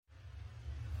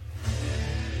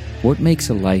What makes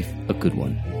a life a good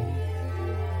one?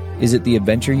 Is it the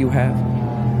adventure you have?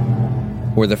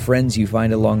 Or the friends you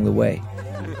find along the way?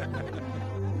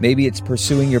 Maybe it's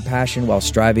pursuing your passion while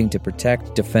striving to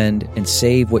protect, defend, and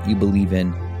save what you believe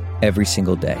in every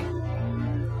single day.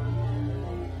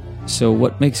 So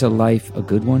what makes a life a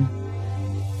good one?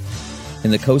 In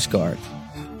the Coast Guard,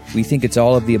 we think it's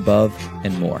all of the above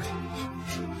and more.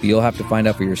 But you'll have to find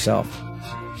out for yourself.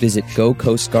 Visit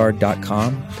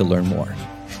gocoastguard.com to learn more.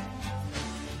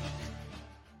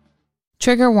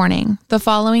 Trigger warning. The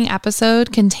following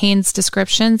episode contains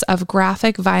descriptions of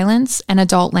graphic violence and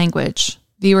adult language.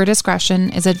 Viewer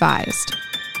discretion is advised.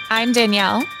 I'm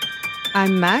Danielle.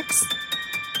 I'm Max.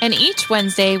 And each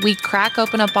Wednesday, we crack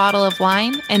open a bottle of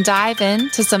wine and dive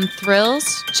into some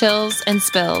thrills, chills, and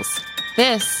spills.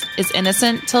 This is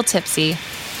Innocent Till Tipsy.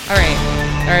 All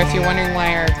right. Or if you're wondering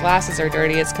why our glasses are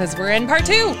dirty, it's because we're in part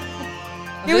 2.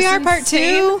 Here we are, part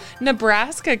 2.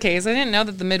 Nebraska case. I didn't know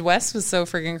that the Midwest was so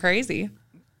freaking crazy.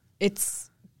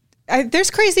 There's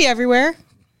crazy everywhere.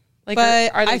 Like,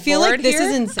 but are they I feel like this here?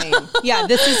 is insane. Yeah,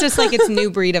 this is just like its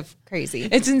new breed of crazy.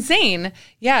 It's insane.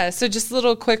 Yeah. So just a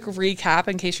little quick recap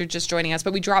in case you're just joining us.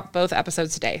 But we dropped both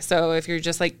episodes today. So if you're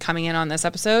just like coming in on this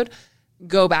episode,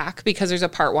 go back because there's a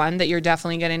part 1 that you're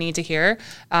definitely going to need to hear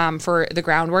for the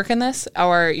groundwork in this,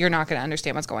 or you're not going to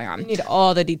understand what's going on. You need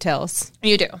all the details.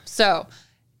 You do. So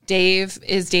Dave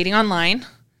is dating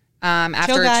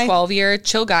after a 12-year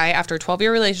chill guy. After a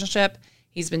 12-year relationship,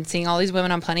 he's been seeing all these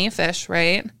women on Plenty of Fish,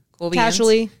 right? Cool beans.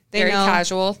 Casually. Very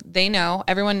casual. They know.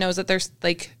 Everyone knows that there's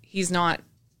like he's not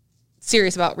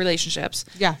serious about relationships.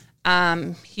 Yeah.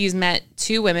 He's met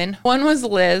 2 women. One was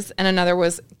Liz and another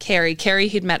was Carrie. Carrie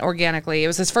he'd met organically. It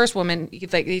was his first woman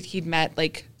he'd met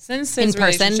like since his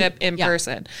relationship in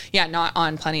person. Yeah, not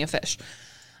on Plenty of Fish.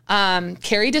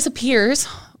 Carrie disappears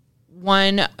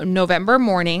one November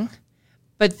morning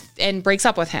and breaks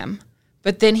up with him.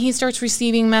 But then he starts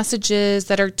receiving messages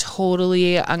that are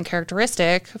totally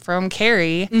uncharacteristic from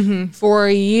Carrie for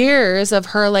years of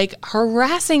her like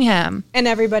harassing him. And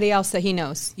everybody else that he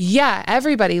knows. Yeah,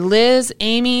 everybody. Liz,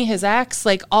 Amy, his ex,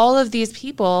 like all of these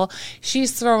people.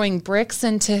 She's throwing bricks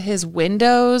into his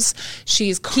windows.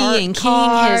 She's keying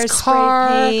his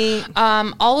car.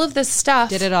 All of this stuff.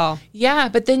 Did it all. Yeah,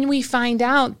 but then we find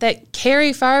out that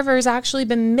Carrie Farver's actually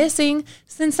been missing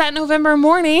since that November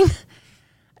morning.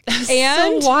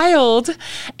 And so wild.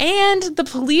 And the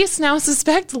police now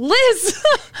suspect Liz.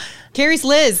 Carrie's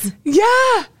Liz.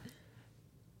 Yeah.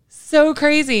 So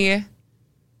crazy.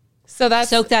 So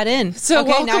that's soak that in. So okay,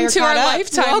 welcome to our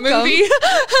Lifetime movie.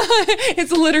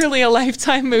 It's literally a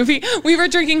Lifetime movie. We were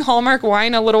drinking Hallmark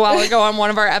wine a little while ago on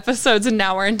one of our episodes, and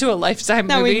now we're into a Lifetime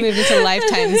movie. Now we moved into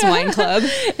Lifetime's wine club.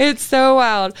 It's so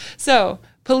wild. So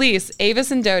police, Avis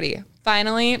and Doty.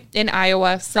 Finally, in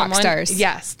Iowa, rock stars.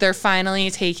 Yes, they're finally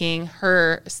taking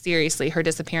her seriously, her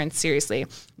disappearance seriously.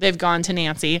 They've gone to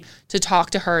Nancy to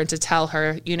talk to her and to tell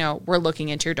her, we're looking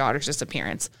into your daughter's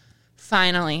disappearance.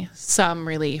 Finally, some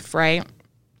relief, right?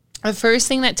 The first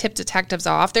thing that tipped detectives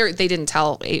off, they didn't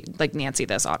tell Nancy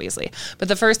this, obviously, but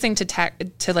the first thing to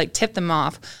tip them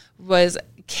off was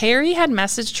Carrie had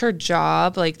messaged her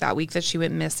job like that week that she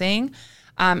went missing.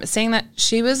 Saying that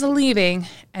she was leaving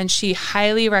and she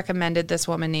highly recommended this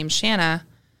woman named Shanna.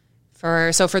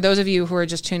 So for those of you who are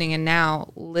just tuning in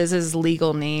now, Liz's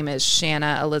legal name is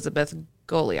Shanna Elizabeth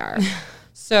Goliar.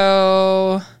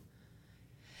 So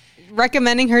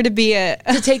recommending her to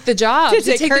take the job. to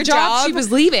take her the job she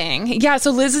was leaving. Yeah, so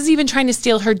Liz is even trying to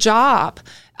steal her job.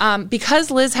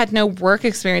 Because Liz had no work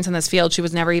experience in this field, she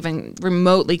was never even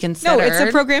remotely considered. No, it's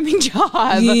a programming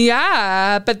job.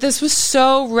 Yeah, but this was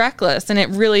so reckless, and it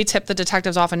really tipped the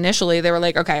detectives off initially. They were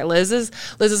like, okay, Liz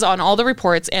is on all the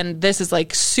reports, and this is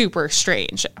like super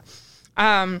strange.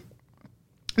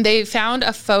 They found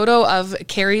a photo of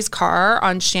Carrie's car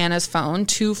on Shanna's phone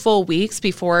 2 full weeks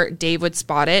before Dave would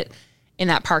spot it in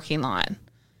that parking lot.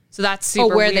 So that's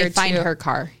super weird. Where they find her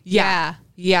car. Yeah.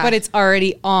 Yeah. But it's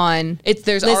already on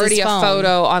There's Liz's already phone. A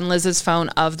photo on Liz's phone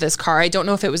of this car. I don't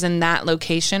know if it was in that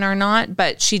location or not,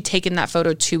 but she'd taken that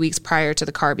photo 2 weeks prior to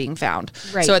the car being found.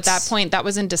 Right. So at that point, that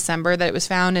was in December that it was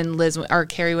found, and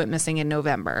Carrie went missing in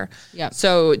November. Yeah.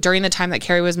 So during the time that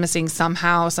Carrie was missing,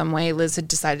 somehow, some way, Liz had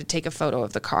decided to take a photo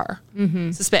of the car.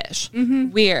 Suspicious.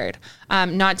 Weird.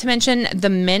 Not to mention the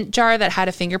mint jar that had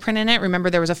a fingerprint in it. Remember,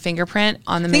 there was a fingerprint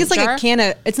on the mint jar? I think it's like a can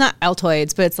of, it's not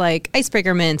Altoids, but it's like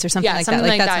icebreaker mints or something like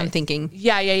that. Like that's what I'm thinking.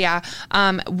 Yeah.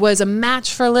 Was a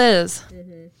match for Liz.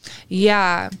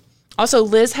 Yeah. Also,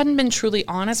 Liz hadn't been truly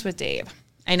honest with Dave.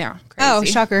 I know. Crazy. Oh,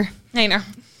 shocker. I know.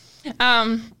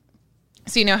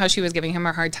 So you know how she was giving him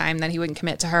a hard time that he wouldn't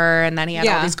commit to her, and then he had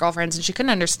all these girlfriends, and she couldn't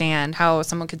understand how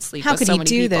someone could sleep with so many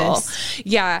people. This?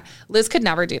 Yeah, Liz could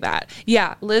never do that.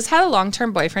 Yeah, Liz had a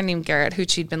long-term boyfriend named Garrett who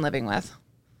she'd been living with.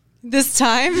 This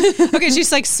time? Okay,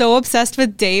 she's like so obsessed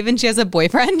with Dave, and she has a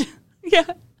boyfriend? Yeah.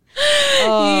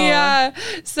 Oh. Yeah.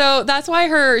 So that's why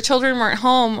her children weren't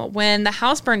home when the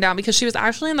house burned down, because she was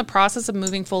actually in the process of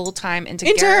moving full-time into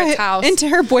Garrett's house. Into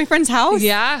her boyfriend's house?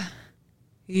 Yeah.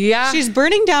 Yeah. She's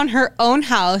burning down her own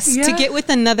house to get with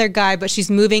another guy, but she's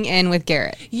moving in with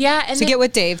Garrett. Yeah. And to get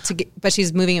with Dave, but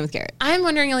she's moving in with Garrett. I'm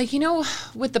wondering, like, you know,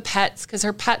 with the pets, because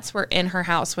her pets were in her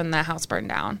house when the house burned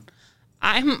down.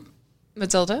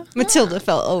 Matilda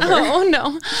fell over. Oh,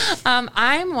 no.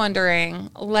 I'm wondering,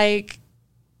 like,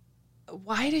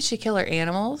 why did she kill her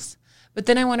animals? But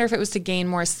then I wonder if it was to gain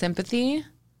more sympathy.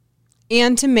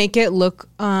 And to make it look,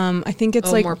 I think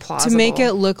it's like more plausible. To make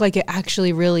it look like it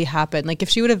actually really happened. Like if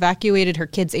she would have evacuated her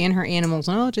kids and her animals,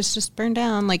 just burned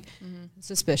down. Like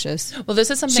suspicious. Well, this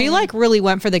is something she like really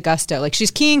went for the gusto. Like she's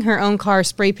keying her own car,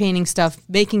 spray painting stuff,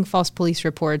 making false police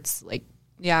reports. Like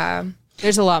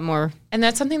there's a lot more. And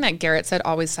that's something that Garrett said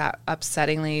always sat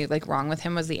upsettingly like wrong with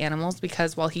him was the animals,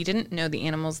 because while he didn't know the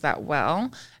animals that well,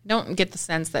 I don't get the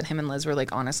sense that him and Liz were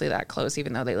like honestly that close,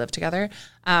 even though they lived together.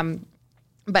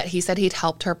 But he said he'd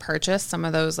helped her purchase some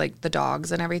of those, like the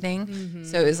dogs and everything. Mm-hmm.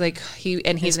 So it was like he's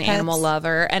an animal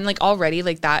lover, and like already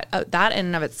like that in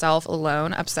and of itself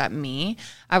alone upset me.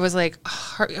 I was like,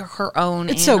 her own.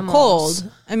 It's animals. So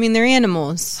cold. I mean, they're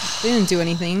animals. They didn't do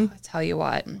anything. I tell you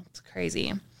what, it's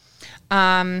crazy.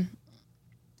 Yeah,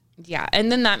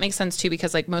 and then that makes sense too,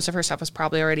 because like most of her stuff was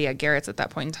probably already at Garrett's at that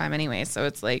point in time anyway. So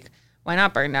it's like, why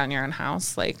not burn down your own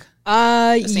house? Like,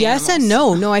 yes and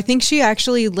no. No, I think she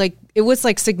actually like it was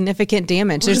like significant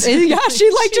damage. She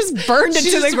like just burned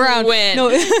into the ground. No,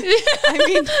 I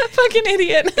mean, fucking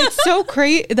idiot. It's so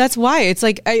crazy. That's why it's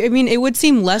like I mean, it would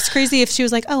seem less crazy if she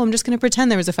was like, oh, I'm just going to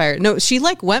pretend there was a fire. No, she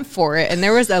like went for it, and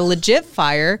there was a legit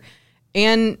fire,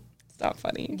 and it's not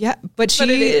funny. Yeah, but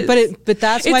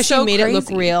that's why she made it look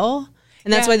real,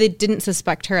 and that's why they didn't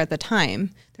suspect her at the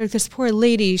time. They're like, this poor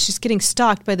lady, she's getting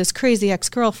stalked by this crazy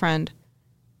ex-girlfriend.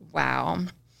 Wow.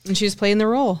 And she was playing the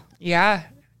role. Yeah.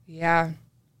 Yeah.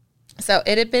 So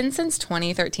it had been since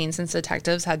 2013 since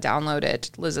detectives had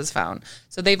downloaded Liz's phone.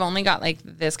 So they've only got like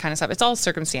this kind of stuff. It's all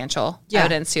circumstantial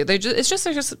evidence too. It's just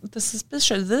the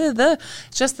suspicion.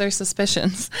 It's just their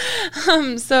suspicions.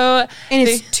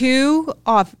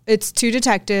 It's two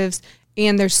detectives.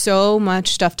 And there's so much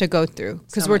stuff to go through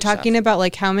because we're talking about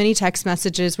like how many text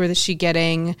messages was she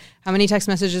getting? How many text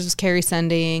messages was Carrie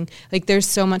sending? Like there's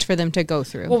so much for them to go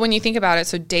through. Well, when you think about it,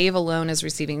 so Dave alone is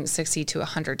receiving 60 to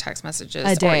 100 text messages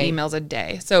or emails a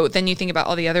day. So then you think about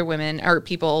all the other women or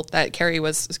people that Carrie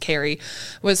was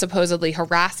supposedly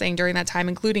harassing during that time,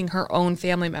 including her own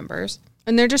family members.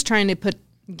 And they're just trying to put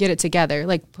it together.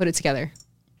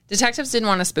 Detectives didn't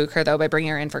want to spook her, though, by bringing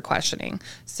her in for questioning.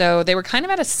 So they were kind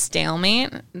of at a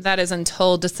stalemate. That is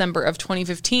until December of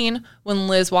 2015 when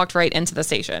Liz walked right into the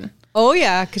station. Oh,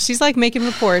 yeah, because she's like making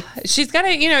reports. She's got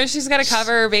to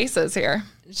cover her bases here.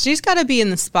 She's got to be in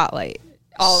the spotlight.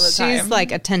 All the time. She's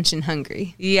like attention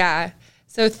hungry. Yeah.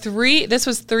 So this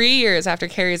was 3 years after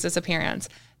Carrie's disappearance.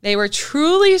 They were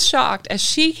truly shocked as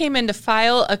she came in to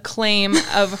file a claim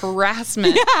of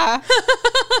harassment. Yeah.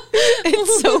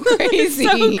 It's so crazy.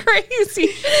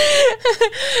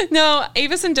 No,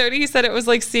 Avis and Dodie said it was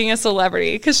like seeing a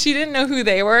celebrity because she didn't know who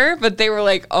they were, but they were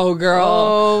like, oh,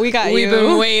 girl. We've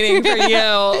been waiting for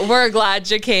you. We're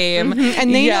glad you came. Mm-hmm.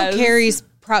 And they know Carrie's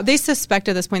they suspect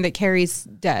at this point that Carrie's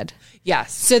dead.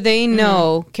 Yes. So they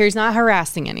know Carrie's not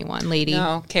harassing anyone, lady.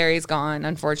 No, Carrie's gone,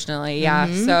 unfortunately. Yeah.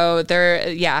 Mm-hmm. So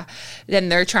then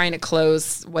they're trying to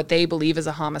close what they believe is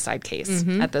a homicide case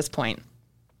at this point.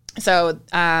 So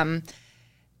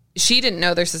she didn't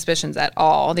know their suspicions at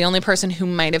all. The only person who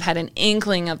might have had an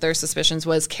inkling of their suspicions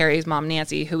was Carrie's mom,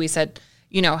 Nancy, who we said,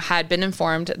 had been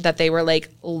informed that they were like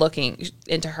looking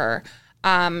into her.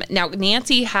 Now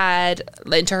Nancy had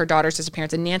into her daughter's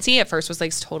disappearance, and Nancy at first was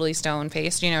like totally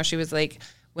stone-faced. She was like,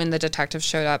 when the detectives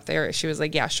showed up there, she was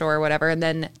like, yeah, sure, whatever. And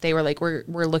then they were like, we're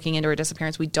looking into her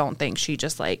disappearance. We don't think she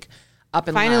just like up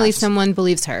and finally left. Someone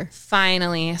believes her.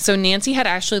 Finally. So Nancy had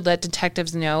actually let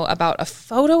detectives know about a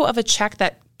photo of a check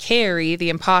that Carrie, the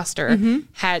imposter,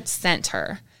 had sent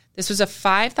her. This was a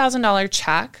 $5,000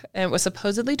 check, and it was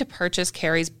supposedly to purchase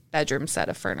Carrie's bedroom set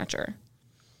of furniture.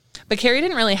 But Carrie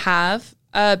didn't really have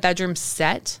a bedroom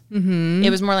set. Mm-hmm. It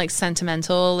was more like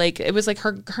sentimental. Like it was like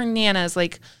her Nana's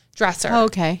like dresser. Oh,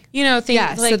 okay. Things like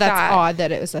that. So that's odd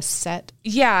that it was a set.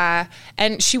 Yeah.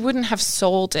 And she wouldn't have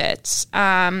sold it.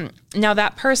 Now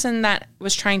that person that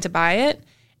was trying to buy it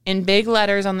in big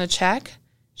letters on the check,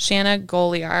 Shanna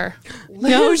Goliar.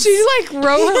 No, she like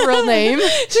wrote her real name.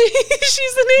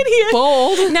 She's an idiot.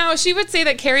 Bold. Now, she would say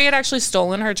that Carrie had actually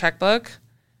stolen her checkbook.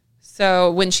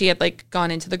 So when she had like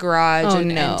gone into the garage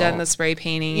and done the spray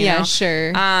painting, you know?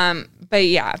 Sure. But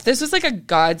yeah, this was like a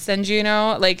godsend, you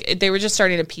know, like they were just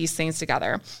starting to piece things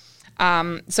together.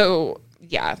 So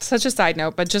yeah, such a side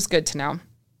note, but just good to know.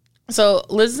 So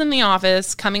Liz is in the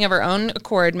office, coming of her own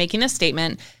accord, making a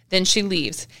statement. Then she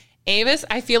leaves. Avis,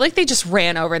 I feel like they just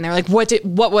ran over and they were like,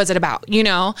 what was it about? You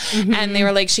know? Mm-hmm. And they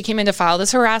were like, she came in to file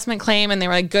this harassment claim and they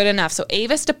were like, good enough. So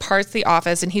Avis departs the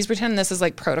office and he's pretending this is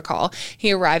like protocol.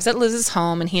 He arrives at Liz's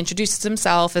home and he introduces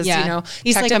himself as, you know,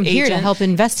 he's like, I'm here to help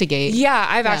investigate. Yeah,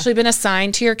 I've actually been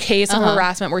assigned to your case of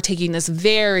harassment. We're taking this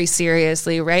very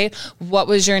seriously, right? What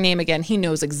was your name again? He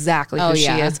knows exactly who she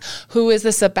is. Who is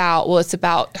this about? Well, it's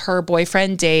about her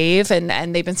boyfriend, Dave,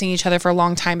 and they've been seeing each other for a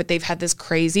long time, but they've had this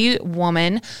crazy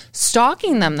woman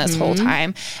stalking them this whole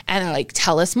time. And they're like,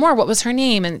 tell us more. What was her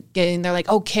name? And they're like,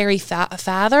 oh, Carrie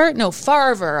Father? No,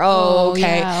 Farver. Oh,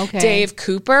 okay. Yeah, okay. Dave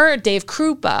Cooper? Dave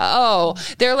Krupa. Oh,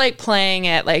 they're like playing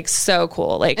it like so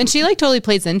cool. Like, and she like totally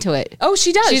plays into it. Oh,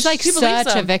 she does. She's like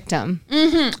such a victim.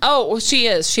 Mm-hmm. Oh, well, she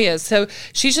is. So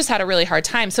she's just had a really hard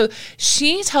time. So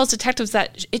she tells detectives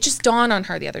that it just dawned on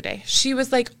her the other day. She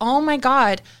was like, oh my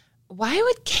God, why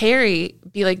would Carrie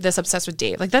be like this obsessed with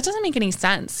Dave? Like that doesn't make any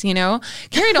sense, you know?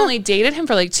 Carrie had only dated him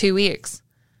for like 2 weeks.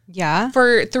 Yeah.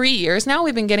 For 3 years now,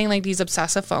 we've been getting like these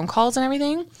obsessive phone calls and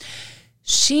everything.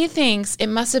 She thinks it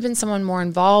must have been someone more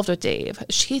involved with Dave.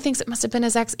 She thinks it must have been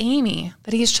his ex, Amy,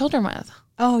 that he has children with.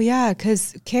 Oh, yeah,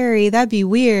 because Carrie, that'd be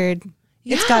weird.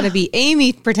 Yeah. It's got to be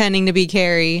Amy pretending to be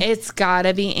Carrie. It's got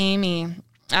to be Amy.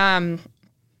 Even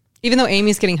though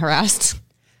Amy's getting harassed.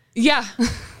 Yeah.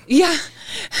 Yeah.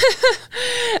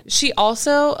 She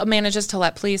also manages to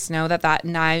let police know that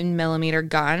 9mm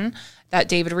gun that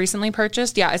David recently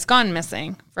purchased, it's gone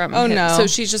missing from him. No. So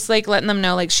she's just like letting them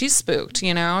know like she's spooked,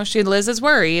 you know? Liz is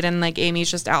worried and like Amy's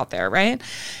just out there, right?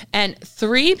 And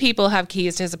 3 people have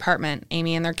keys to his apartment,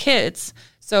 Amy and their kids.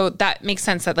 So that makes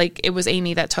sense that like it was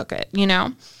Amy that took it, you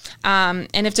know?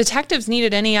 And if detectives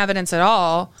needed any evidence at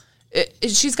all,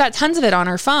 she's got tons of it on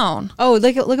her phone. Oh,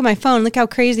 look at my phone. Look how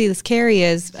crazy this Carrie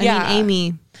is. I mean,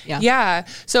 Amy. Yeah.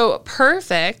 So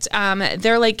perfect.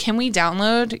 They're like, can we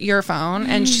download your phone?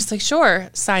 And she's like, sure.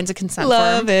 Signs a consent form.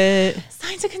 Love it.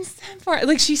 Signs a consent form.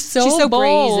 Like she's so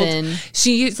bold. Brazen.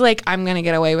 She's like, I'm going to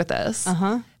get away with this.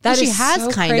 That she has so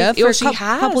kind of for a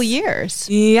couple years.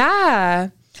 Yeah.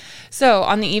 So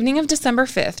on the evening of December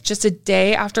 5th, just a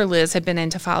day after Liz had been in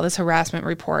to file this harassment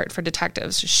report for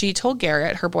detectives, she told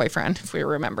Garrett, her boyfriend, if we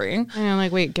were remembering. And I'm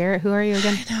like, wait, Garrett, who are you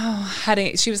again? I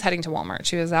know. She was heading to Walmart.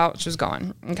 She was out. She was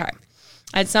going. Okay.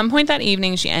 At some point that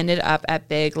evening, she ended up at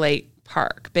Big Lake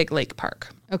Park.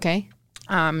 Okay.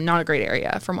 Not a great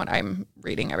area from what I'm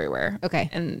reading everywhere. Okay.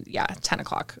 And 10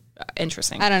 o'clock.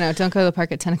 Interesting. I don't know. Don't go to the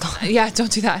park at 10 o'clock. Yeah,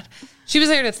 don't do that. She was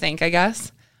there to think, I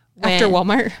guess. After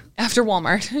Walmart? After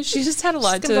Walmart. She just had a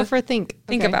lot to go for a think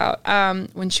about.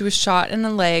 When she was shot in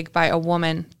the leg by a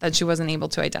woman that she wasn't able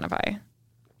to identify.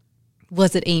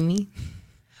 Was it Amy?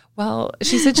 Well,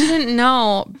 she said she didn't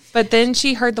know, but then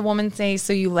she heard the woman say,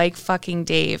 so you like fucking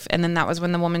Dave. And then that was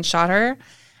when the woman shot her.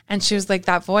 And she was like,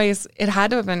 that voice, it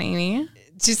had to have been Amy.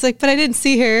 She's like, but I didn't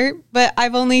see her. But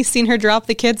I've only seen her drop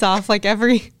the kids off like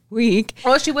every week.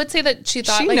 Well, she would say that she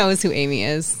thought she knows who Amy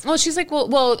is. Well, she's like,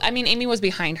 well, I mean, Amy was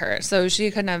behind her, so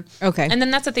she couldn't have. Okay. And then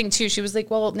that's the thing too. She was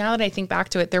like, well, now that I think back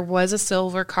to it, there was a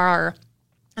silver car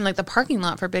in like the parking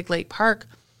lot for Big Lake Park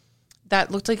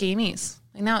that looked like Amy's.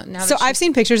 Like now so I've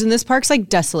seen pictures, and this park's like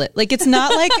desolate. Like it's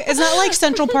not like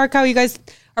Central Park. How you guys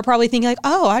are probably thinking like,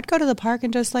 oh, I'd go to the park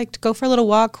and just like go for a little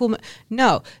walk. Cool.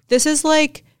 No, this is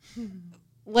like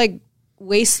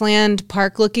wasteland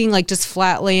park looking, like just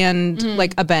flat land,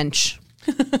 like a bench.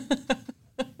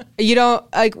 You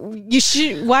don't like you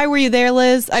should. Why were you there,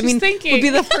 Liz? I mean, thinking. Would be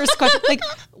the first question. Like,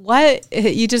 what?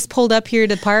 You just pulled up here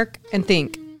to park and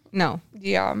think? No.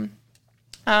 Yeah.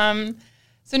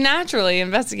 So naturally,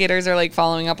 investigators are like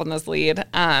following up on this lead.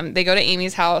 They go to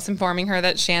Amy's house, informing her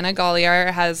that Shanna Goliar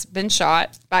has been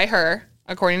shot by her,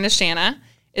 according to Shanna.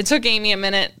 It took Amy a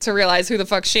minute to realize who the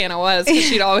fuck Shanna was because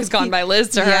she'd always gone by Liz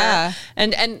to her. Yeah.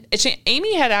 And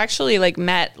Amy had actually like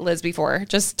met Liz before,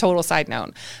 just total side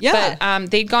note. Yeah.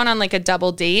 But they'd gone on like a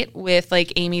double date with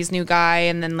like Amy's new guy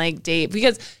and then like Dave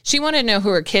because she wanted to know who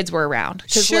her kids were around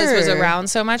because Liz was around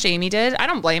so much. Amy did. I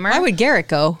don't blame her. Why would Garrett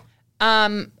go?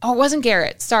 It wasn't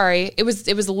Garrett. Sorry. It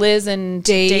was Liz and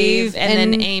Dave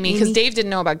and then Amy. Because Dave didn't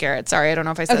know about Garrett. Sorry, I don't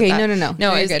know if I said that. Okay, no.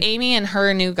 No, it was good. Amy and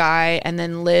her new guy, and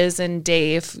then Liz and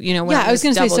Dave, when I was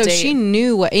going to say, so she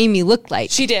knew what Amy looked like.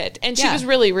 She did. And she was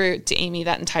really rude to Amy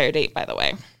that entire date, by the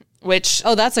way. Which...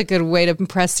 Oh, that's a good way to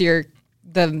impress the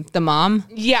mom.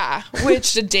 Yeah,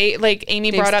 which the date, like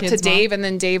Amy brought up to Dave, and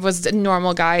then Dave was a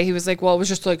normal guy. He was like, well, it was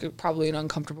just like probably an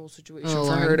uncomfortable situation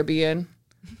for her to be in.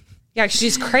 Yeah,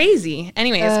 she's crazy.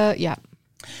 Anyways. Yeah.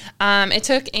 It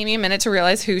took Amy a minute to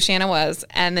realize who Shanna was,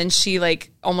 and then she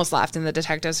like almost laughed in the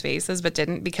detectives' faces, but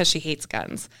didn't because she hates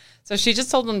guns. So she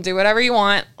just told them, do whatever you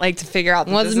want, like to figure out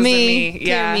that this isn't me.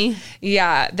 Yeah.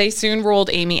 Yeah. They soon ruled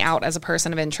Amy out as a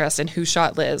person of interest in who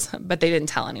shot Liz, but they didn't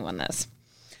tell anyone this.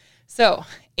 So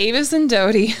Avis and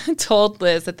Doty told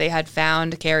Liz that they had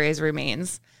found Carrie's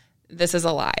remains. This is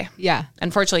a lie. Yeah.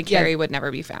 Unfortunately, Carrie would never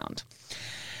be found.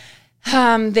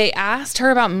 They asked her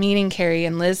about meeting Carrie,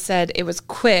 and Liz said it was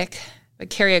quick,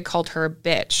 but Carrie had called her a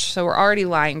bitch. So we're already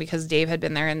lying because Dave had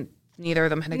been there and neither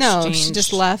of them had exchanged. No, she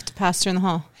just left, passed her in the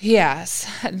hall. Yes.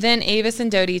 Then Avis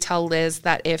and Doty tell Liz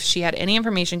that if she had any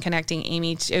information connecting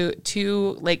Amy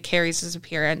to like Carrie's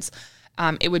disappearance,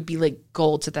 it would be like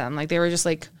gold to them. Like they were just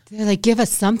like... They're like, give us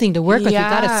something to work with. We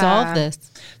got to solve this.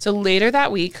 So later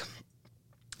that week,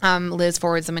 Liz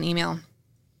forwards them an email.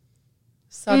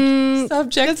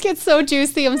 Subject. This gets so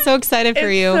juicy. I'm so excited for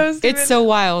you. So it's so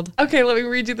wild. Okay, let me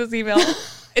read you this email.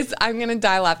 I'm going to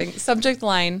die laughing. Subject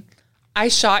line, I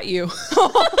shot you.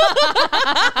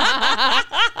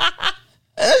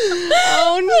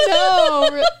 Oh,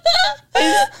 no.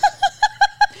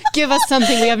 Give us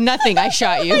something. We have nothing. I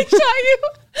shot you. I shot you.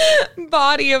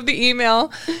 Body of the email,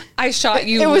 I shot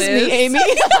you, Liz. It was me, Amy.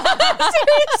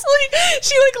 Seriously.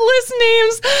 She like lists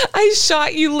names. I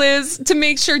shot you, Liz, to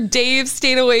make sure Dave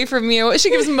stayed away from you. She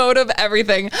gives motive,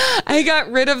 everything. I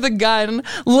got rid of the gun.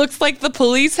 Looks like the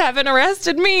police haven't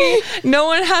arrested me. No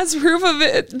one has proof of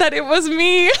it, that it was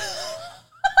me.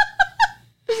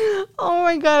 Oh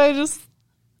my God, I just...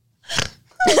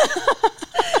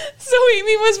 So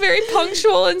Amy was very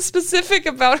punctual and specific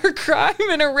about her crime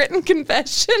in a written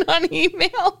confession on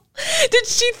email. Did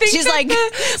she think she's like,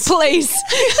 place,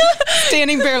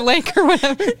 Standing Bear Lake or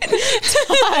whatever.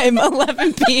 Time,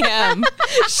 11 p.m.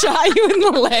 Shot you in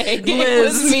the leg. Liz. It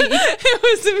was me. It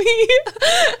was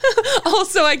me.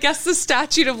 Also, I guess the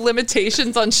statute of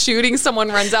limitations on shooting someone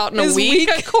runs out in a week,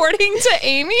 according to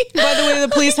Amy. By the way, the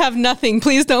police have nothing.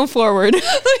 Please don't forward.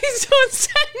 Please don't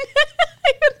send it.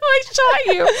 Even though I shot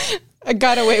you. I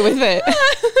got away with it.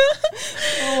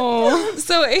 Oh.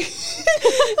 So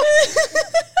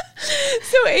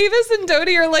Avis and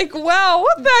Doty are like, wow,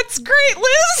 that's great,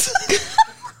 Liz.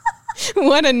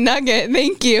 What a nugget.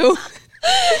 Thank you.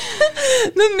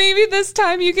 Then maybe this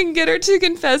time you can get her to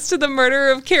confess to the murder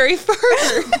of Carrie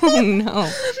Farver. Oh,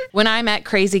 no. When I met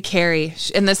Crazy Carrie,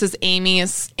 and this is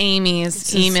Amy's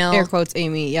email. Air quotes,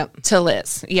 Amy, yep. To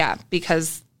Liz. Yeah,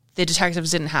 because the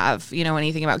detectives didn't have,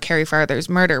 anything about Carrie Farther's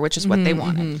murder, which is what they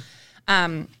wanted.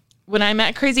 When I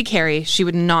met Crazy Carrie, she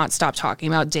would not stop talking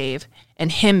about Dave and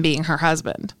him being her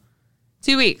husband.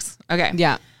 2 weeks. Okay.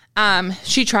 Yeah.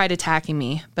 She tried attacking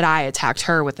me, but I attacked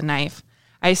her with a knife.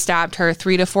 I stabbed her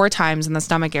 3 to 4 times in the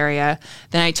stomach area.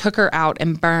 Then I took her out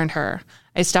and burned her.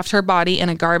 I stuffed her body in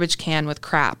a garbage can with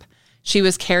crap. She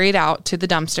was carried out to the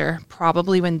dumpster,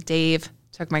 probably when Dave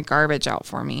took my garbage out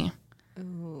for me.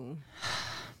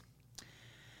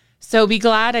 So be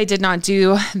glad I did not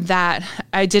do that.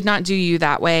 I did not do you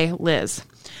that way, Liz.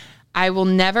 I will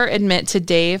never admit to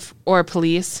Dave or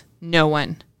police, no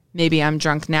one. Maybe I'm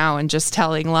drunk now and just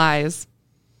telling lies.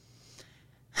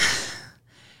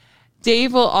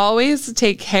 Dave will always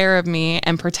take care of me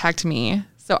and protect me,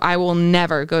 so I will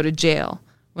never go to jail.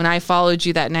 When I followed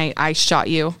you that night, I shot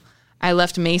you. I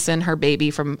left Mason, her baby,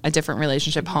 from a different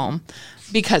relationship home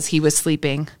because he was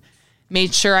sleeping.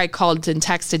 Made sure I called and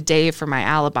texted Dave for my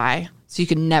alibi, so you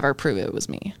could never prove it was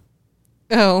me.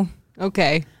 Oh,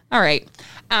 okay. All right.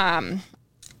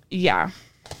 Yeah.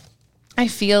 I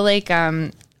feel like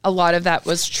a lot of that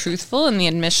was truthful in the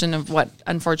admission of what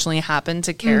unfortunately happened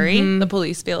to Carrie. Mm-hmm. The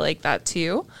police feel like that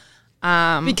too.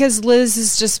 Because Liz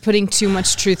is just putting too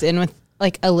much truth in with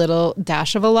like a little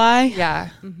dash of a lie. Yeah.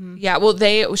 Mm-hmm. Yeah.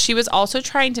 Well, she was also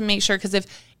trying to make sure, because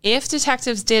if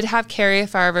detectives did have Carrie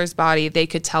Farver's body, they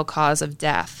could tell cause of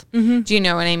death. Mm-hmm. Do you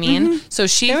know what I mean? Mm-hmm. So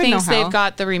she thinks they've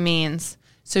got the remains.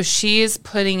 So she's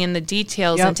putting in the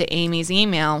details into Amy's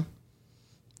email.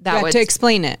 To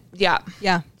explain it. Yeah.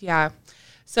 Yeah. Yeah.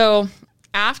 So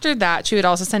after that, she would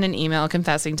also send an email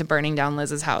confessing to burning down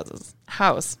Liz's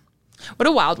house. What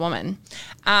a wild woman.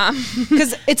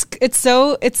 Because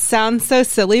it sounds so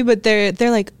silly, but they're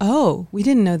like, oh, we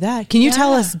didn't know that. Can you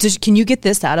tell us? Can you get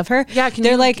this out of her? Yeah. Can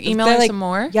you email her some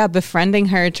more? Yeah, befriending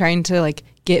her, trying to like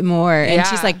get more, and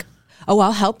she's like, oh,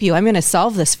 I'll help you. I'm going to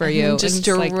solve this for you. Just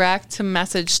direct to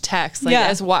message text, like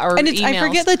as what or emails. I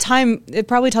forget the time. It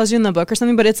probably tells you in the book or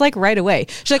something, but it's like right away.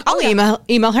 She's like, I'll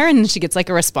email her, and then she gets like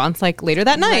a response like later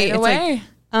that night. Right away.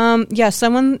 Like,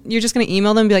 someone, you're just going to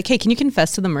email them and be like, hey, can you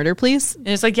confess to the murder, please? And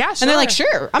it's like, yeah, sure. And they're like,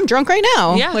 sure, I'm drunk right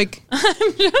now. Yeah. Like,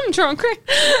 I'm drunk right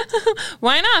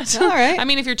Why not? All right. I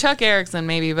mean, if you're Chuck Erickson,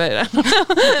 maybe, but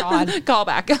call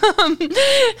back.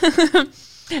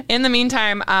 In the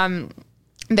meantime,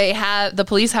 the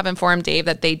police have informed Dave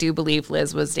that they do believe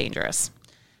Liz was dangerous.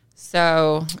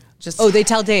 So they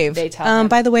tell Dave. They tell him.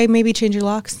 By the way, maybe change your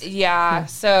locks. Yeah.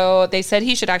 So they said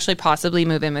he should actually possibly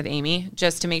move in with Amy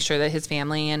just to make sure that his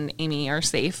family and Amy are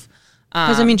safe.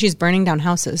 Because she's burning down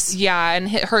houses. Yeah, and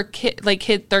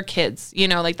their kids. You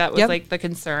know, like that was like the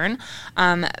concern.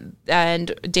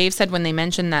 And Dave said when they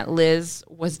mentioned that Liz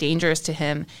was dangerous to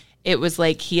him, it was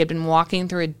like he had been walking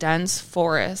through a dense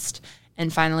forest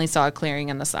and finally saw a clearing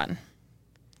in the sun.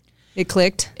 It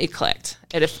clicked.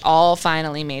 It all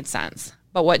finally made sense.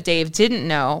 But what Dave didn't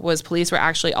know was police were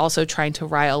actually also trying to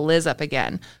rile Liz up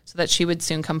again so that she would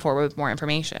soon come forward with more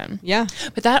information. Yeah.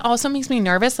 But that also makes me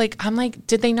nervous. Like, I'm like,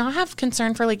 did they not have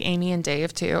concern for like Amy and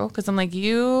Dave too? Because I'm like,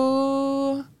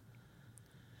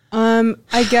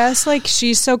 I guess like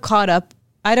she's so caught up.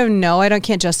 I don't know.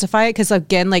 Can't justify it because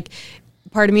again, like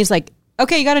part of me is like,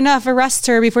 okay, you got enough. Arrest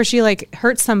her before she like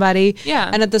hurts somebody.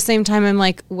 Yeah. And at the same time, I'm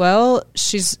like, well,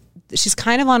 she's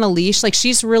kind of on a leash. Like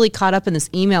she's really caught up in this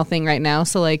email thing right now.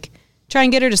 So like try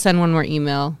and get her to send one more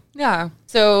email. Yeah.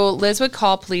 So Liz would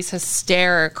call police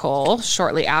hysterical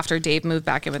shortly after Dave moved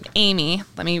back in with Amy.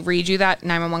 Let me read you that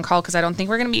 911 call because I don't think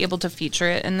we're going to be able to feature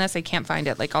it in this. I can't find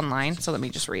it like online. So let me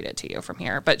just read it to you from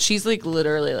here. But she's like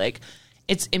literally like,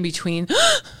 it's in between.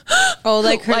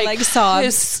 Like her like sobs.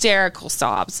 Hysterical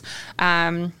sobs.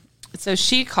 So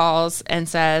she calls and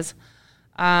says,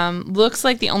 looks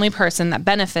like the only person that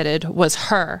benefited was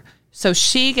her. So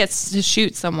she gets to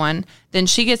shoot someone, then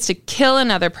she gets to kill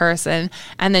another person,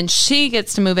 and then she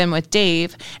gets to move in with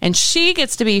Dave, and she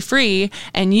gets to be free,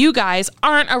 and you guys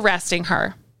aren't arresting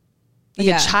her. Like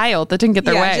a child that didn't get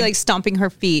their way. She's like stomping her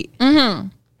feet. Mm-hmm.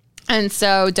 And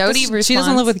so Dodie responds. She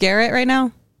doesn't live with Garrett right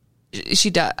now? She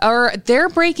does. Or they're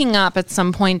breaking up at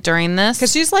some point during this.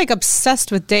 Because she's like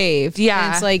obsessed with Dave. Yeah.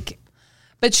 And it's like...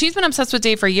 But she's been obsessed with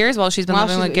Dave for years while she's been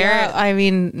living with Garrett. Yeah, I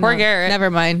mean, poor Garrett.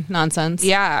 Never mind. Nonsense.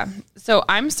 Yeah. So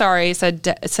I'm sorry, said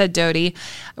Dodie.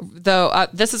 Though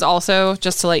this is also,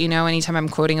 just to let you know, anytime I'm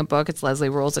quoting a book, it's Leslie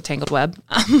Rules at Tangled Web.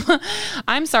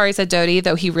 I'm sorry, said Dodie,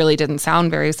 though he really didn't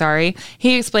sound very sorry.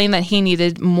 He explained that he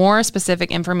needed more specific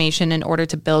information in order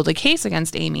to build a case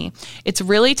against Amy. It's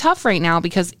really tough right now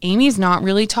because Amy's not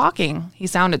really talking. He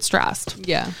sounded stressed.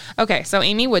 Yeah. Okay, so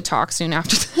Amy would talk soon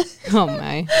after that. Oh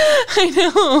my. I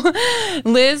know.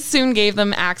 Liz soon gave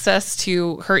them access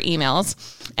to her emails,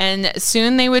 and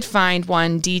soon they would find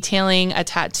one detailing a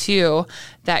tattoo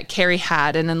that Carrie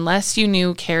had. And unless you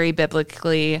knew Carrie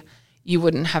biblically, you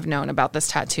wouldn't have known about this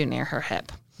tattoo near her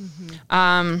hip.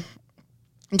 Mm-hmm.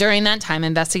 During that time,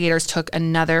 investigators took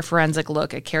another forensic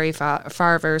look at Carrie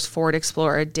Farver's Ford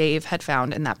Explorer Dave had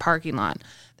found in that parking lot.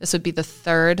 This would be the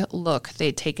third look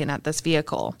they'd taken at this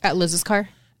vehicle. At Liz's car?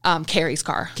 Carrie's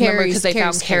car. Because they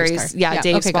found Carrie's. Yeah,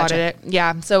 Dave spotted it.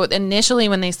 Yeah. So initially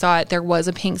when they saw it, there was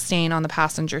a pink stain on the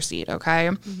passenger seat. Okay.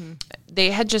 Mm-hmm.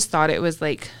 They had just thought it was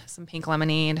like some pink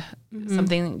lemonade,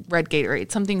 something red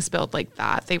Gatorade, something spilled like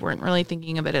that. They weren't really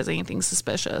thinking of it as anything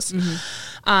suspicious.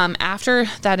 Mm-hmm. After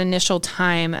that initial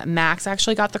time, Max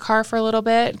actually got the car for a little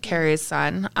bit, Carrie's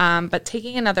son. But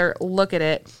taking another look at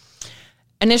it,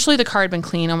 initially the car had been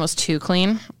clean, almost too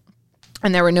clean.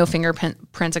 And there were no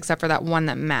fingerprints except for that one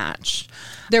that matched.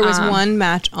 There was one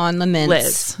match on the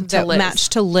mints that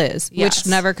matched to Liz, which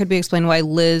never could be explained why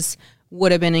Liz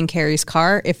would have been in Carrie's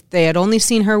car. If they had only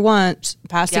seen her once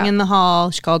passing in the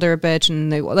hall, she called her a bitch,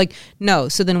 and they like, no.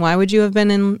 So then why would you have been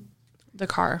in the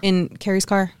car? In Carrie's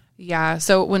car? Yeah.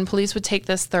 So when police would take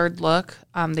this third look,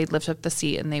 they'd lift up the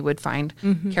seat and they would find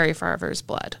Carrie Farver's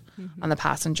blood on the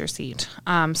passenger seat.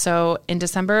 So in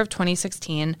December of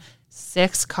 2016,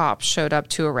 6 cops showed up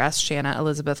to arrest Shanna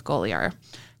Elizabeth Goliar.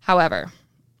 However,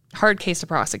 hard case to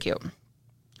prosecute.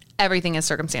 Everything is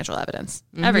circumstantial evidence.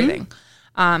 Everything.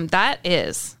 That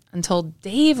is until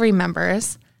Dave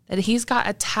remembers that he's got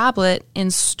a tablet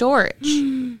in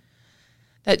storage.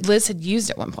 that Liz had used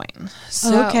at one point.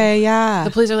 So okay, yeah. the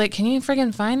police are like, can you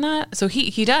friggin' find that? So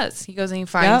he does. He goes and he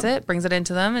finds it, brings it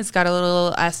into them. It's got a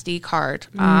little SD card.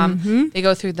 They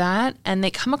go through that and they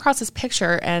come across this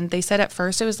picture, and they said at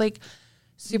first it was like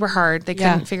super hard. They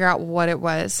couldn't figure out what it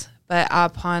was. But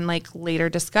upon like later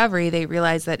discovery, they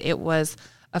realized that it was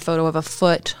a photo of a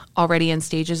foot already in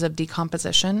stages of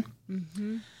decomposition.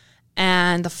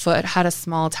 And the foot had a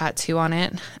small tattoo on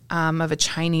it of a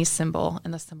Chinese symbol,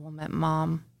 and the symbol meant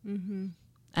mom.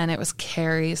 And it was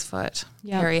Carrie's foot.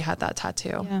 Carrie had that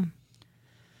tattoo. Yeah.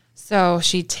 So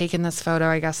she'd taken this photo,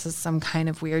 I guess, as some kind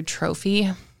of weird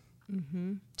trophy.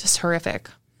 Just horrific.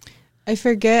 I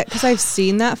forget, because I've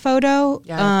seen that photo.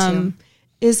 Yeah, too.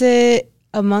 Is it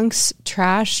amongst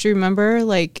trash? Do you remember?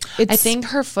 Like, I think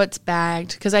her foot's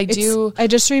bagged, because I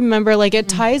just remember, like, it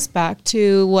ties back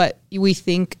to what we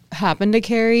think happened to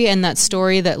Carrie and that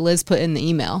story that Liz put in the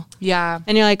email. Yeah.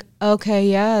 And you're like, okay,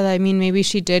 yeah, I mean, maybe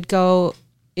she did go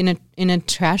in a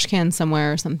trash can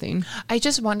somewhere or something. I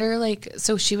just wonder, like,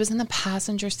 so she was in the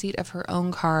passenger seat of her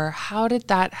own car. How did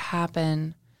that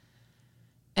happen?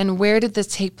 And where did this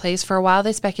take place? For a while,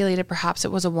 they speculated perhaps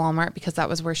it was a Walmart, because that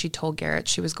was where she told Garrett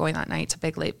she was going that night to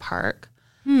Big Lake Park.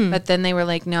 But then they were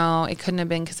like, no, it couldn't have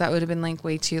been, because that would have been like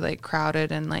way too like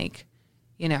crowded and like,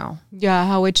 you know. Yeah,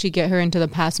 how would she get her into the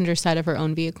passenger side of her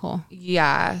own vehicle?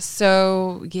 Yeah.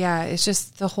 So, yeah, it's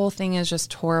just, the whole thing is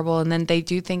just horrible. And then they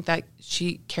do think that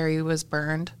Carrie was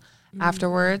burned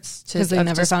afterwards. Because they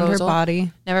never found her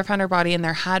body. Never found her body. And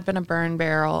there had been a burn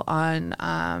barrel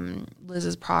on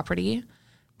Liz's property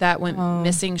that went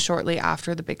missing shortly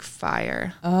after the big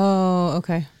fire. Oh,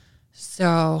 okay.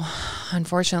 So,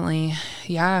 unfortunately,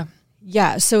 yeah.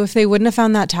 Yeah, so if they wouldn't have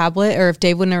found that tablet, or if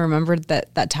Dave wouldn't have remembered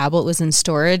that that tablet was in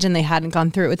storage and they hadn't gone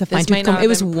through it with a fine-tooth comb, it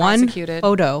was one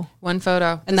photo. One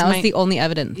photo. And that was the only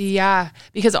evidence. Yeah,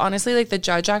 because honestly, like, the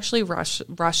judge actually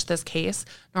rushed this case.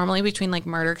 Normally between like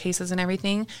murder cases and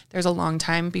everything, there's a long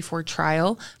time before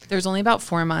trial. There's only about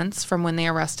 4 months from when they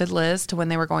arrested Liz to when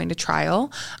they were going to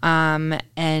trial. And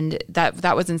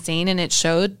that was insane. And it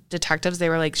showed detectives, they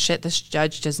were like, shit, this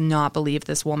judge does not believe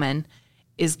this woman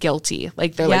is guilty.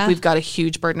 Like, they're like, we've got a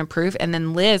huge burden of proof. And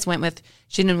then Liz went with,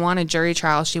 she didn't want a jury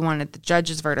trial, she wanted the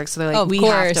judge's verdict. So they're like,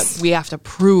 we have to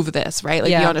prove this, right?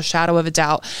 Like, beyond a shadow of a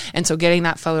doubt. And so getting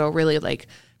that photo really like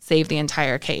saved the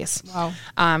entire case.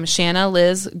 Wow. Shanna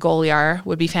Liz Goliar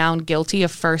would be found guilty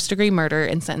of first-degree murder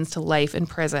and sentenced to life in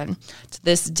prison. To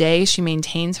this day, she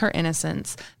maintains her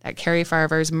innocence. That Carrie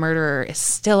Farver's murderer is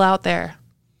still out there.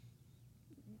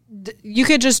 You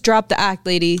could just drop the act,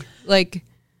 lady. Like,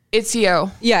 it's you.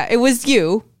 Yeah, it was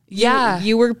you. Yeah.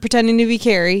 You were pretending to be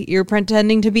Carrie. You were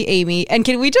pretending to be Amy. And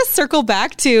can we just circle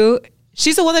back to,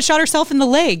 she's the one that shot herself in the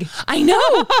leg. I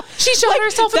know. She shot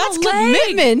herself in the leg. That's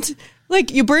commitment.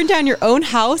 Like, you burn down your own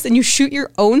house and you shoot your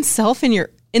own self in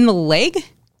the leg?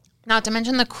 Not to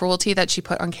mention the cruelty that she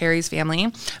put on Carrie's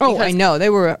family. Oh, I know. They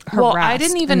were harassed. Well, I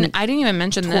didn't even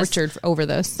mention this. Tortured over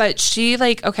this. But she,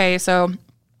 like, okay, so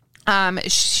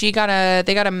they got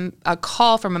a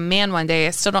call from a man one day. I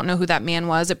still don't know who that man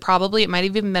was. It might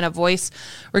have even been a voice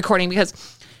recording, because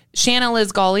Shanna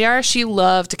Liz Goliar, she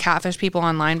loved to catfish people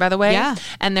online, by the way. Yeah.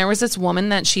 And there was this woman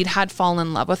that she'd had fall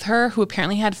in love with her, who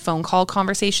apparently had phone call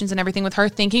conversations and everything with her,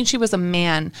 thinking she was a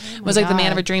man. It was like the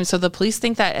man of her dreams. So the police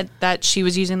think that she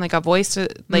was using like a voice to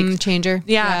like changer.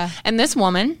 Yeah. And this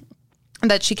woman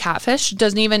that she catfished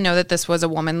doesn't even know that this was a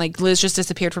woman. Like, Liz just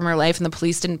disappeared from her life, and the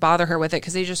police didn't bother her with it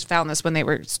because they just found this when they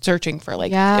were searching for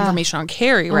like information on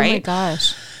Carrie, right? Oh my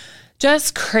gosh.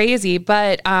 Just crazy.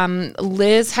 But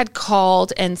Liz had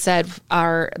called and said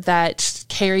that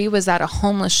Carrie was at a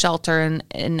homeless shelter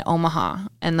in Omaha,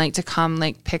 and like to come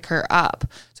like pick her up.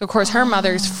 So of course her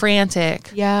mother's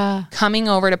frantic. Yeah. Coming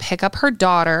over to pick up her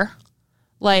daughter.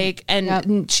 Like,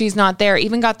 and she's not there.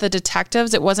 Even got the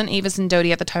detectives. It wasn't Avis and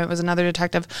Dodie at the time. It was another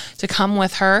detective to come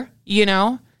with her, you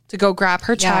know, to go grab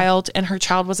her child. And her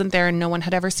child wasn't there, and no one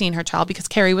had ever seen her child because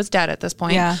Carrie was dead at this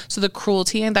point. Yeah. So the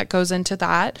cruelty that goes into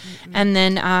that. Mm-hmm. And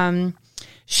then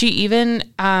she even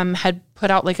had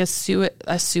put out like a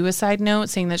suicide note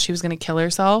saying that she was going to kill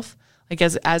herself, like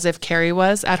as if Carrie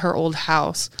was at her old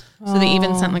house. So they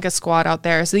even sent like a squad out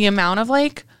there. So the amount of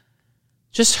like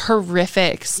just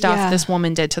horrific stuff this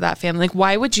woman did to that family. Like,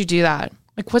 why would you do that?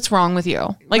 Like, what's wrong with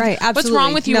you? Like, right, what's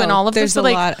wrong with you in all of this? So,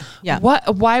 like,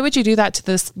 why would you do that to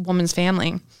this woman's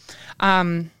family?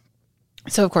 So,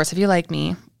 of course, if you like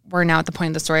me, we're now at the point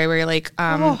of the story where you're like,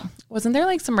 wasn't there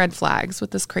like some red flags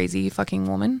with this crazy fucking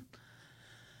woman?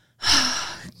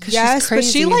 Yes, but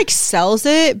she like sells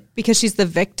it because she's the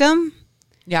victim.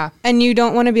 Yeah. And you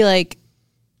don't want to be like,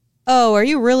 oh, are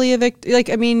you really a victim? Like,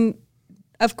 I mean,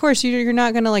 of course, you're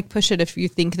not going to like push it if you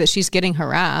think that she's getting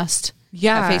harassed.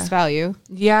 Yeah. At face value.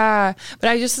 Yeah. But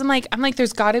I just am like,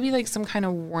 there's got to be like some kind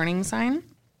of warning sign.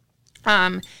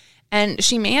 And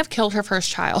she may have killed her first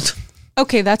child.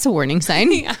 Okay, that's a warning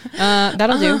sign. Yeah.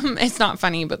 That'll do. It's not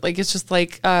funny, but like it's just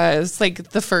like it's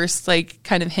like the first like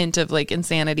kind of hint of like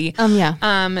insanity.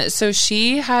 Yeah. So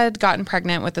she had gotten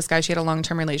pregnant with this guy she had a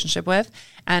long-term relationship with,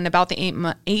 and about the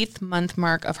 8th month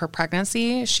mark of her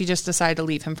pregnancy, she just decided to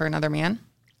leave him for another man.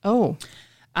 Oh.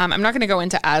 I'm not going to go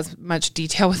into as much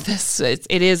detail with this.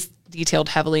 It is detailed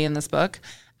heavily in this book.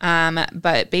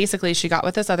 But basically she got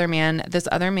with this other man. This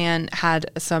other man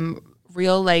had some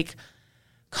real like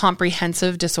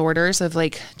comprehensive disorders of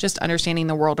like just understanding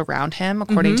the world around him,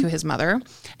 according to his mother.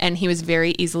 And he was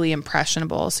very easily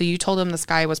impressionable. So you told him the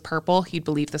sky was purple, he'd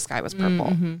believe the sky was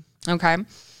purple. Okay.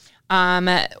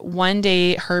 One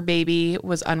day her baby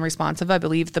was unresponsive. I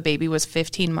believe the baby was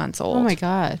 15 months old. Oh my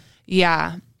God.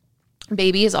 Yeah.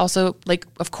 Baby is also like,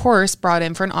 of course, brought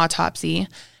in for an autopsy.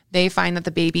 They find that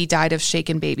the baby died of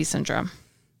shaken baby syndrome.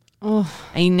 Oh,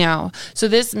 I know. So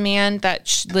this man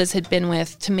that Liz had been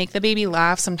with, to make the baby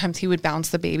laugh, sometimes he would bounce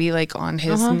the baby like on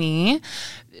his knee.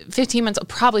 15 months,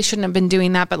 probably shouldn't have been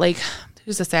doing that, but like,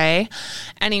 who's to say?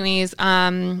 Anyways,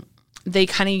 they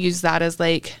kind of use that as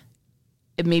like,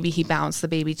 maybe he bounced the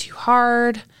baby too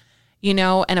hard, you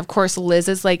know? And of course, Liz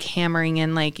is like hammering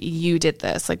in like, you did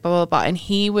this, like blah, blah, blah. And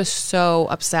he was so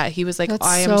upset. He was like,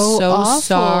 I am so awful.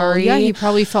 sorry. Yeah, he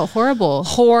probably felt horrible.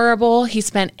 Horrible. He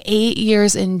spent 8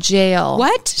 years in jail.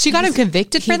 What? She got him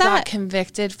convicted for that? He got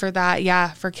convicted for that,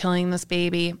 yeah, for killing this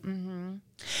baby.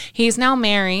 He's now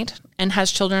married and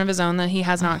has children of his own that he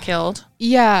has not killed.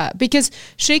 Yeah, because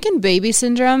shaken baby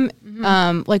syndrome,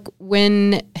 like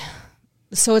when...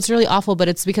 So it's really awful, but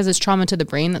it's because it's trauma to the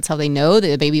brain. That's how they know that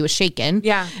the baby was shaken.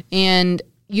 Yeah. And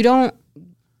you don't...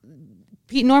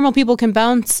 Normal people can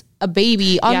bounce a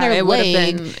baby on their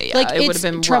leg.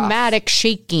 It's traumatic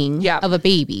shaking of a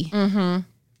baby.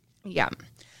 Yeah.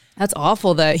 That's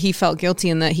awful that he felt guilty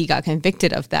and that he got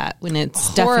convicted of that when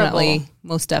it's Horrible.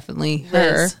 most definitely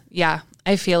her. Liz, yeah.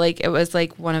 I feel like it was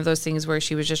like one of those things where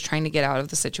she was just trying to get out of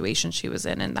the situation she was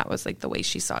in, and that was like the way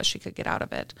she saw she could get out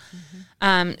of it.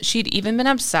 She'd even been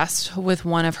obsessed with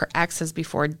one of her exes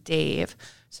before, Dave.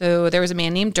 So there was a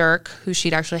man named Dirk who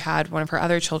she'd actually had one of her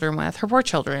other children with, her 4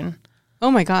 children. Oh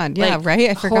my God. Yeah, Like, right?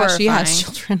 I forgot she has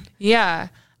horrifying. children. Yeah.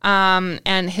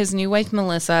 And his new wife,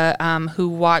 Melissa, who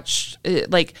watched,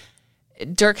 like,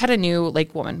 Dirk had a new,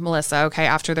 like, woman, Melissa, okay,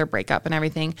 after their breakup and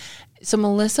everything. So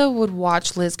Melissa would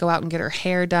watch Liz go out and get her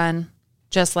hair done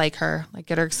just like her, like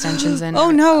get her extensions in. Oh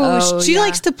no, she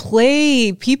likes to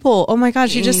play people. Oh my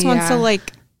God, she just wants to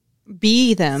like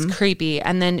be them. It's creepy.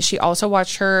 And then she also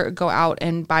watched her go out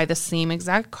and buy the same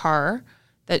exact car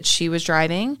that she was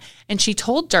driving. And she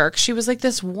told Dirk, she was like,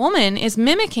 this woman is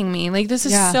mimicking me. Like, this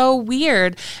is so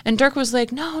weird. And Dirk was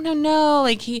like, no.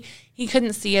 Like he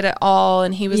couldn't see it at all.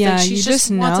 And he was like, she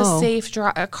just wants a safe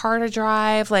a car to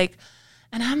drive. Like,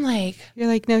 and I'm like, you're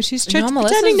like, no, she's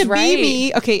pretending to be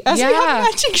me. Okay, as we have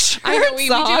matching shirts I know, we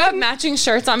do have matching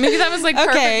shirts on. Maybe that was like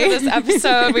perfect for this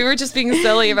episode. We were just being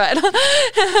silly, but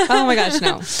oh my gosh,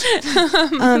 no.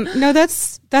 No,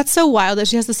 that's so wild that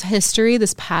she has this history,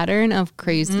 this pattern of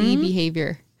crazy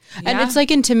behavior. And it's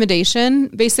like intimidation,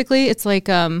 basically. It's like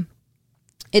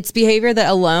it's behavior that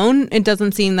alone, it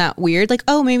doesn't seem that weird. Like,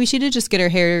 oh, maybe she did just get her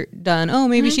hair done. Oh,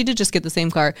 maybe she did just get the same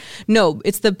car. No,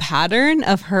 it's the pattern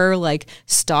of her like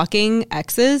stalking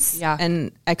exes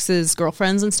and exes'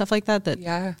 girlfriends and stuff like that. That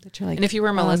you're like, and if you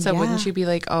were Melissa, wouldn't you be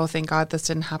like, oh, thank God this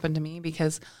didn't happen to me?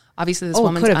 Because obviously this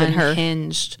woman's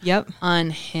unhinged. Yep.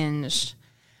 Unhinged.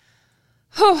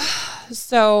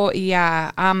 So,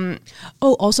 yeah.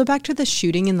 Also back to the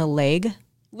shooting in the leg.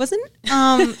 Wasn't sorry,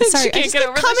 I just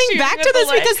keep coming back to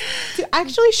this because to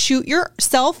actually shoot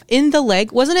yourself in the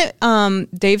leg, wasn't it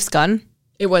Dave's gun?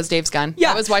 It was Dave's gun. Yeah,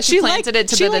 that was why she planted it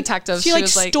to the detectives. She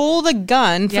was like stole the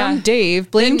gun from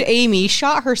Dave, blamed Amy,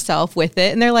 shot herself with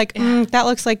it, and they're like, that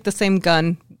looks like the same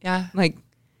gun. Yeah, like,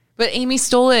 but Amy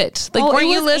stole it. Like, were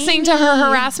you listening to her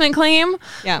harassment claim?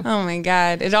 Yeah. Oh my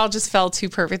God, it all just fell too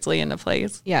perfectly into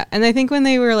place. Yeah, and I think when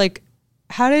they were like,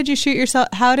 how did you shoot yourself?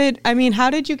 How did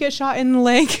you get shot in the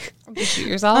leg? You shoot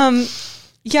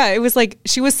yourself? Yeah, it was like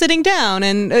she was sitting down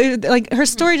and like her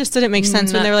story just didn't make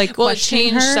sense when they were like, well, it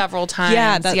changed her several times.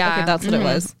 Yeah, okay, that's what it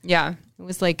was. Yeah. It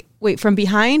was like, wait, from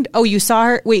behind? Oh, you saw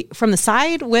her? Wait, from the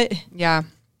side? What? Yeah.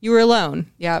 You were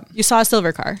alone. Yeah. You saw a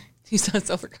silver car. You saw a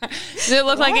silver car. Did it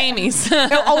look like Amy's?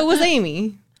 Oh, it was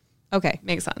Amy. Okay.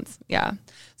 Makes sense. Yeah.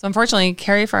 So unfortunately,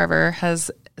 Carrie Farver has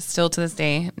still to this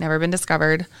day never been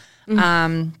discovered.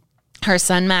 Her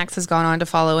son Max has gone on to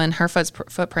follow in her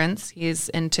footprints. He's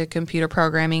into computer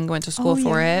programming, went to school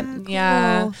for it. Cool.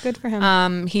 Yeah. Good for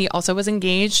him. He also was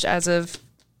engaged as of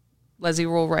Leslie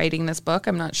Rule writing this book.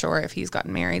 I'm not sure if he's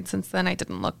gotten married since then. I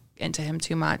didn't look into him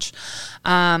too much.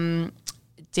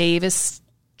 Dave is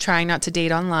trying not to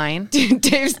date online.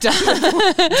 Dave's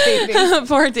done.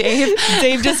 Poor Dave.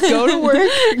 Dave, just go to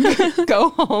work,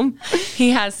 go home. He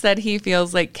has said he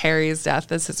feels like Carrie's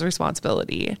death is his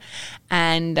responsibility,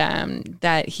 and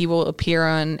that he will appear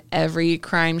on every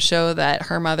crime show that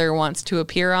her mother wants to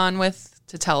appear on with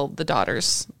to tell the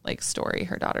daughter's story,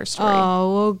 her daughter's story.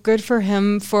 Oh, well, good for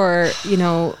him for,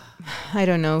 I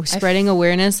don't know, spreading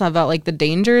awareness about the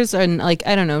dangers and I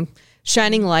don't know,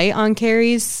 shining light on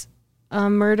Carrie's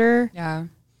murder. Yeah.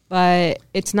 But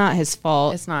it's not his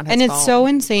fault. It's not his fault. And fault. it's so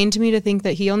insane to me to think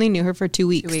that he only knew her for 2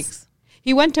 weeks. 2 weeks.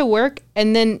 He went to work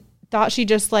and then thought she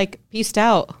just peaced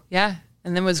out. Yeah.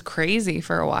 And then was crazy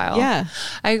for a while. Yeah.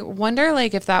 I wonder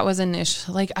if that was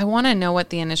initial, I want to know what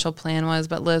the initial plan was,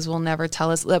 but Liz will never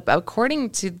tell us. Look, according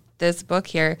to this book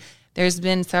here, there's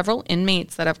been several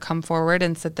inmates that have come forward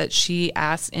and said that she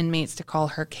asks inmates to call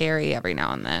her Carrie every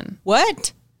now and then.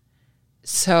 What?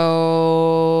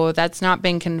 So that's not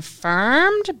been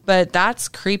confirmed, but that's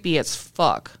creepy as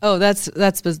fuck. Oh, that's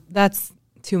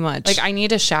too much. I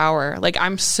need a shower.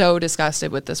 I'm so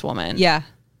disgusted with this woman. Yeah.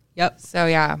 Yep. So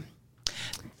yeah.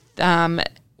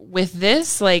 With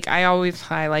this, I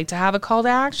like to have a call to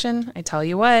action. I tell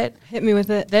you what. Hit me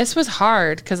with it. This was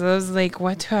hard because I was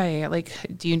what do I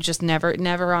do you just never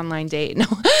online date? No.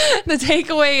 The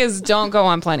takeaway is don't go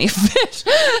on Plenty of Fish.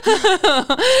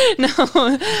 No.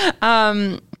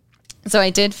 So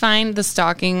I did find the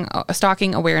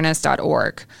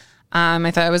stalkingawareness.org.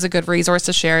 I thought it was a good resource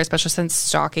to share, especially since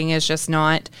stalking is just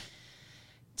not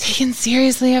taken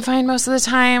seriously, I find most of the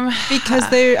time. Because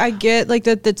I get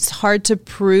that that's hard to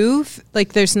prove.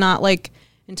 There's not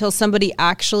until somebody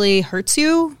actually hurts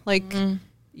you,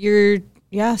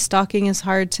 stalking is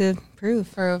hard to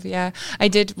prove. Yeah.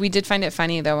 We did find it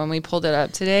funny though when we pulled it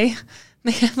up today.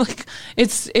 They have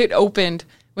it opened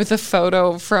with a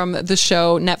photo from the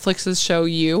show, Netflix's show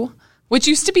You, which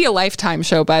used to be a Lifetime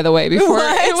show, by the way, before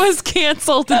it was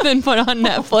canceled and then put on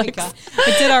Netflix.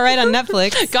 It did all right on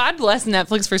Netflix. God bless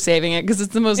Netflix for saving it because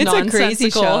it's the most nonsensical. A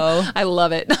crazy show. I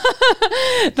love it.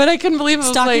 But I couldn't believe it was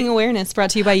Stalking Awareness brought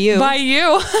to you by you. By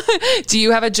you. Do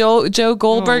you have a Joe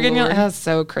Goldberg in your life? That's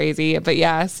so crazy. But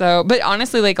yeah, but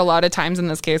honestly, a lot of times in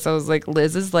this case, I was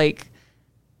Liz is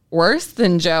worse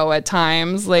than Joe at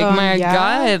times. My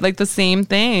God, the same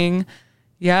thing.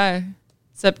 Yeah.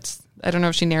 Except I don't know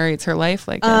if she narrates her life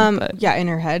that. But yeah, in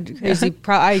her head, crazy.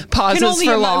 I pauses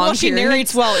for long. Well, she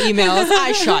narrates emails.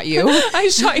 I shot you. I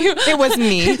shot you. It was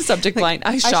me. Subject line.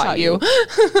 I shot you.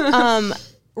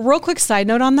 Real quick side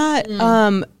note on that.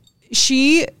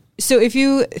 So if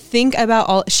you think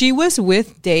about she was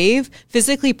with Dave,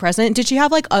 physically present. Did she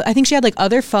have I think she had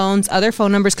other phones, other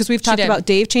phone numbers? Because we've talked about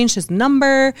Dave changed his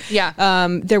number. Yeah.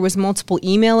 There was multiple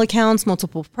email accounts,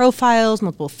 multiple profiles,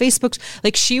 multiple Facebooks.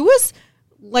 She was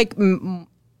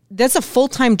that's a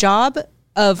full-time job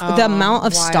of the amount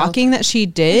of stalking that she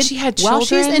did. And she had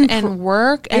children and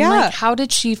work. And how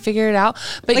did she figure it out?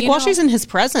 But while she's in his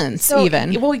presence,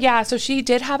 even. Well, yeah. So she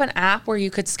did have an app where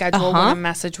you could schedule when a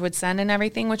message would send and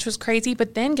everything, which was crazy.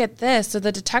 But then get this. So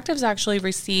the detectives actually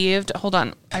received, hold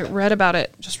on, I read about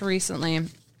it just recently,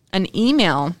 an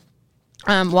email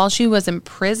while she was in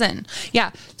prison.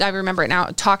 Yeah, I remember it now.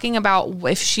 Talking about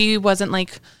if she wasn't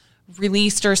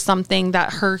released or something,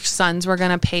 that her sons were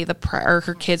going to pay or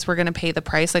her kids were going to pay the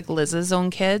price, Liz's own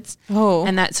kids. Oh.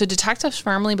 And so detectives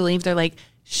firmly believe they're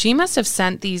she must have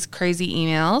sent these crazy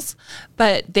emails,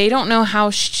 but they don't know how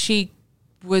she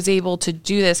was able to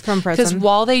do this from prison. Because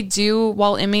while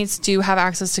inmates do have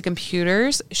access to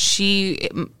computers, she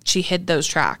hid those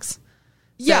tracks.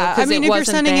 Yeah, I mean, if you're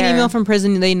sending an email from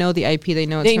prison, they know the IP. They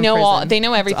know it's from prison. They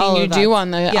know everything you do on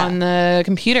the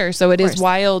computer. So it is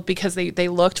wild because they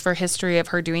looked for history of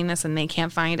her doing this and they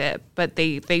can't find it, but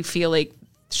they feel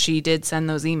she did send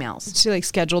those emails. She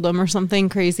scheduled them or something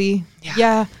crazy.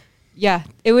 Yeah.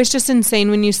 It was just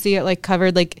insane when you see it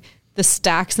covered the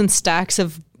stacks and stacks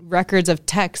of records of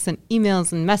texts and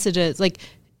emails and messages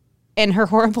and her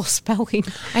horrible spelling.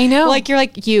 I know. You're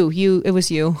it was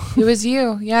you. It was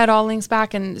you. Yeah, it all links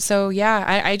back. And so,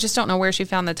 yeah, I just don't know where she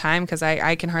found the time because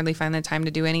I can hardly find the time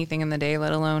to do anything in the day,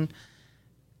 let alone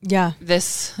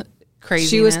this craziness.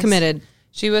 She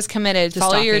was committed.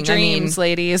 Follow your dreams,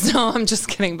 ladies. No, I'm just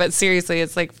kidding. But seriously,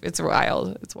 it's it's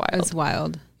wild. It's wild. It's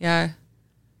wild. Yeah.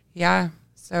 Yeah.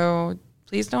 So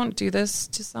please don't do this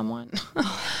to someone.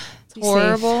 It's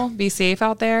horrible. Be safe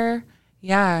out there.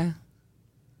 Yeah.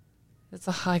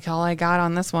 That's like all I got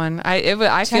on this one. I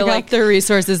Check feel like out the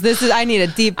resources. I need a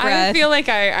deep breath. I feel like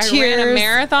I ran a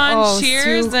marathon.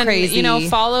 Cheers, and crazy.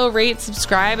 follow, rate,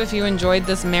 subscribe if you enjoyed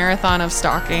this marathon of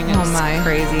stalking. It was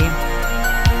crazy.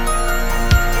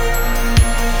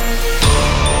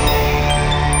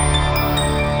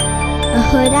 A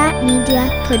Huda Media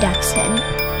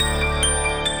Production.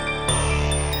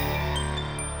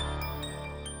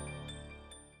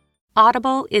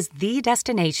 Audible is the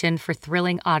destination for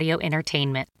thrilling audio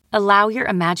entertainment. Allow your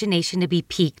imagination to be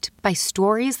piqued by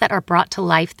stories that are brought to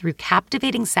life through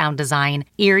captivating sound design,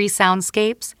 eerie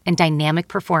soundscapes, and dynamic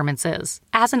performances.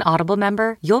 As an Audible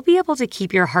member, you'll be able to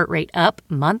keep your heart rate up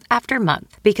month after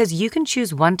month because you can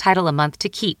choose one title a month to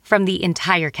keep from the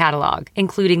entire catalog,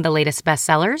 including the latest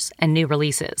bestsellers and new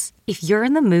releases. If you're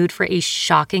in the mood for a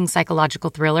shocking psychological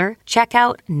thriller, check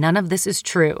out None of This Is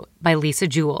True by Lisa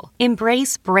Jewell.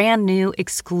 Embrace brand new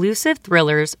exclusive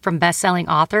thrillers from best-selling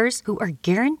authors who are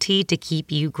guaranteed to keep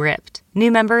you gripped.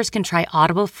 New members can try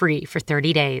Audible free for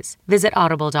 30 days. Visit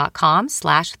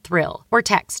audible.com/thrill or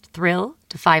text thrill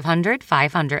to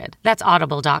 500-500. That's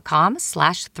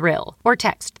audible.com/thrill or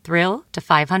text thrill to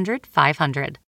 500-500.